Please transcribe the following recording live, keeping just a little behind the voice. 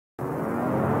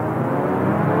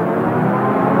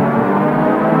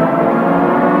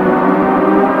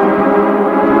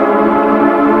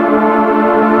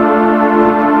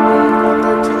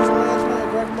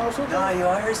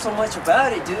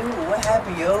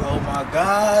Oh my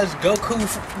gosh, Goku,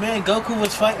 man, Goku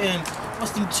was fighting,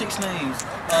 what's them chicks' names?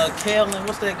 Kale and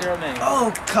what's that girl name?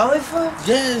 Oh, Cauliflower?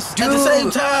 Yes, dude, at the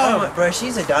same time. Oh my, bro,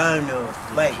 she's a dime though.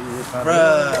 Like,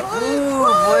 bro, ooh,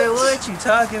 boy, what you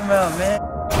talking about, man?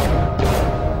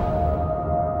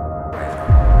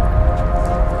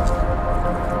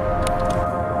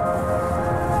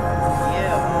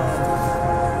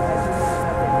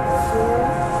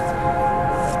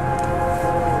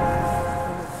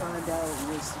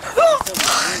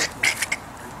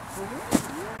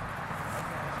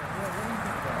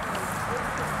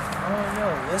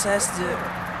 Let's ask the... Wait,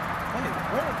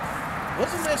 what?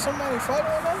 Wasn't there somebody fighting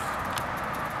on us?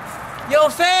 Yo,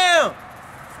 fam!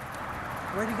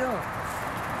 Where'd he go?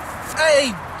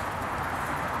 Hey!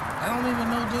 I don't even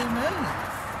know dude's name.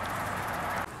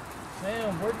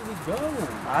 Fam, where did he go?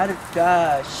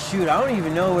 Shoot, I don't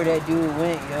even know where that dude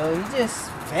went, yo. He just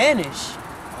vanished.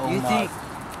 Oh you think?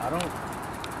 I don't...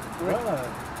 Bruh.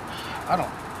 I don't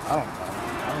know.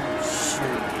 Oh,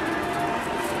 shoot.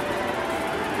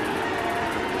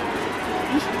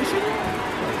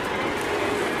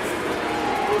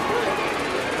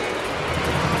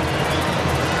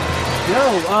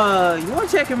 Yo, you wanna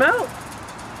check him out?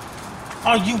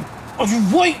 Are you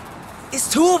wait?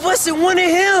 It's two of us and one of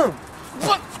him.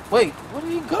 What? Wait, where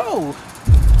did he go?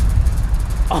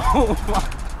 Oh my.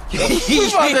 We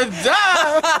about to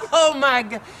die. Oh my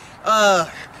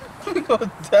god. We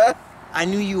gonna die. I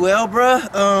knew you well, bruh.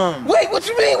 Wait, what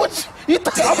you mean? You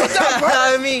thought I was die, bro?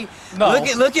 I mean, no.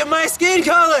 Look at my skin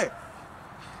color.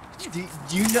 Do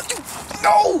you know?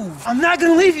 No! I'm not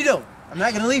gonna leave you though. I'm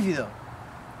not gonna leave you though.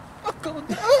 I'm gonna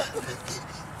die.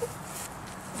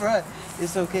 Bruh,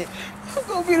 it's okay. I'm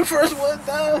gonna be the first one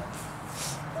down.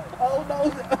 Oh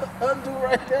no, undo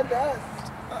right there, die.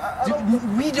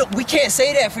 We can't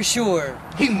say that for sure.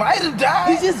 He might have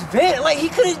died. He just vanished. Like he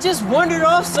could have just wandered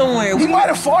off somewhere. He might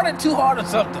have farted too hard or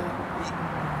something.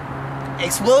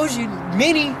 Explosion,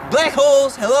 mini black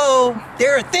holes. Hello,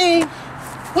 they're a thing.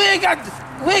 We ain't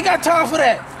got time for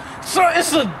that. So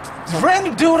it's a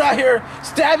random dude out here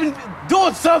stabbing,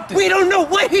 doing something. We don't know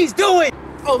what he's doing.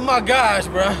 Oh my gosh,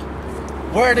 bruh.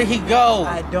 Where did he go?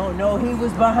 I don't know. He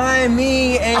was behind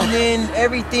me, and then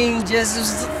everything just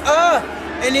was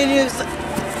and then it was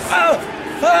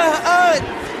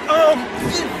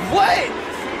what?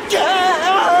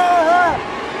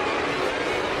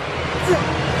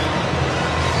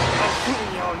 I'm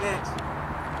shooting y'all next.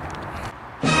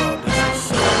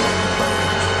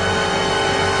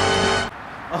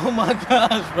 Oh my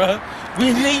gosh, bro.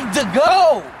 We need to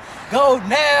go. Go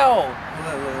now.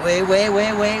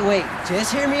 Wait.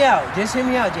 Just hear me out. Just hear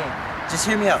me out, James. Just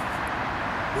hear me out.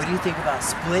 What do you think about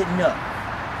splitting up?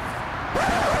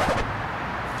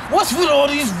 What's with all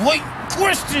these white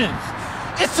questions?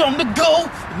 It's time to go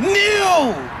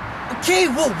now. Okay,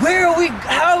 well,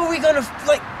 how are we gonna,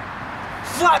 like,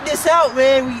 flop this out,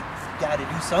 man? We gotta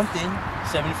do something.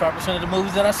 75% of the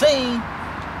movies that I've seen,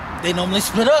 they normally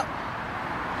split up.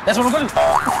 That's what we're gonna do.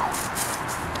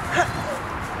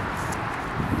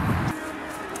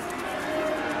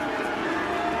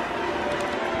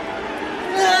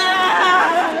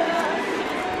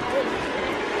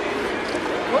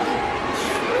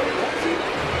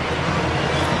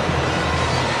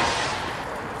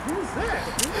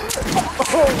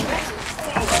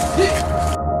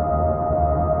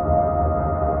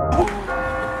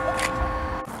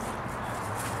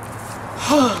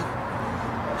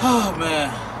 Oh man.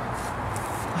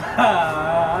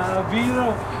 Beat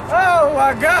him. Oh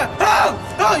my god.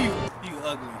 Oh, you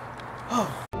ugly. Oh.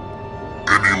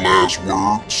 Any last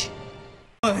words?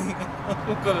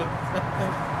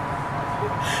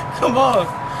 Come on.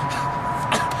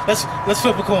 Let's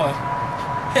flip a coin.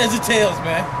 Heads or tails,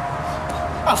 man.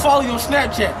 I follow you on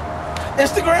Snapchat.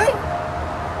 Instagram?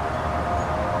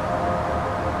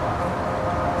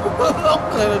 I'm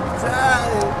gonna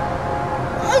die.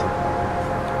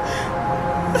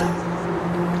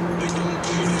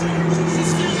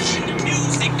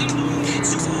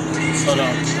 Hold on.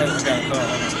 I got a call.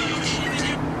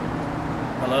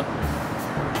 Hello?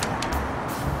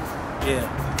 Yeah.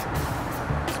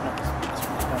 This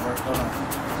might work. Hold on.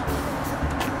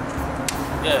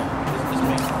 Yeah, it's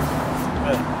me.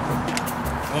 Yeah.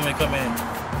 You want me to come in?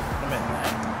 Come in.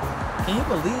 Can you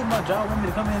believe my job want me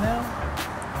to come in now?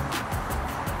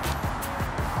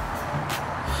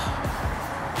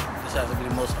 This has to be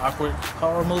the most awkward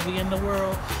horror movie in the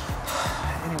world.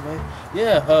 Anyway,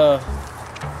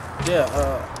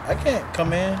 I can't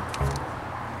come in.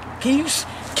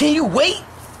 Can you wait?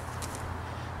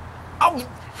 I'm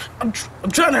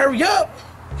trying to hurry up.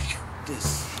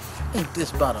 Ain't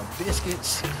this about a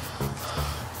biscuits?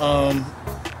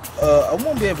 I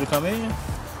won't be able to come in.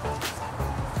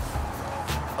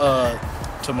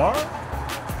 Tomorrow?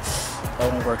 I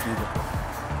won't work either.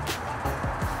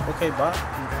 Okay, bye.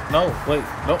 No, wait,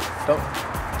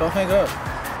 don't hang up.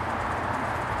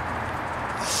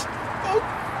 Oh,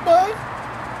 bye.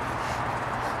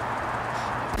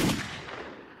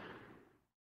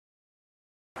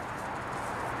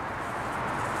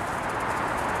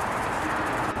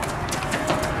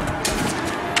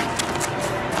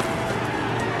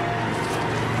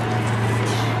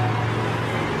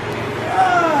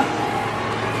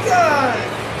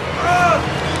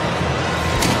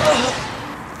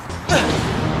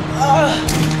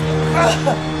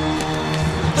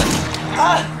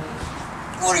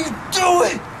 What are you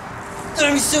doing?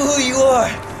 Let me see who you are.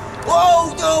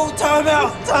 Whoa, no, time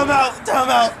out.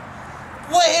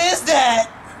 What is that?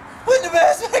 Put the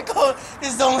mask back on.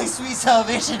 This is the only sweet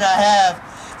salvation I have.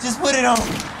 Just put it on.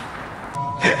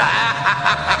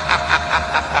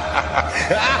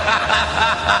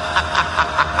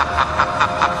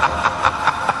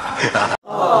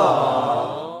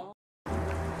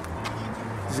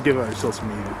 Just give out your social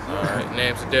media. Alright,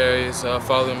 name's Darius.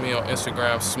 Follow me on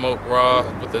Instagram, Smoke Raw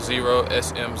with a 0,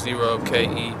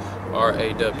 SM0KERAW.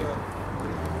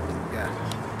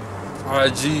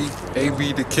 IG,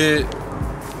 AB the Kid.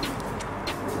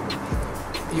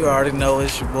 You already know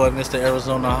it's your boy, Mr.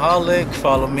 Arizona Holic.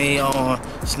 Follow me on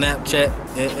Snapchat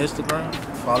and Instagram.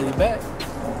 Follow you back.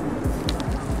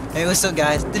 Hey, what's up,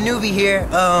 guys? The newbie here.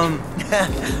 I'm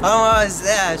always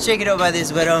shaken up by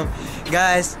this, but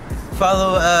guys,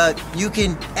 follow. You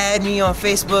can add me on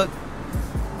Facebook.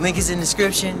 Link is in the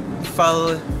description.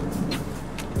 Follow.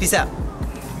 Peace out.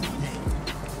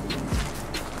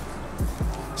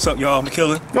 What's up, y'all? I'm the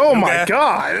killer. Oh my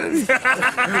God!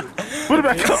 Put it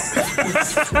back up.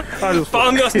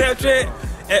 Follow me on Snapchat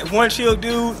at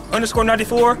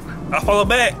 1chilldude_94. I'll follow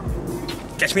back.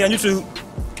 Catch me on YouTube.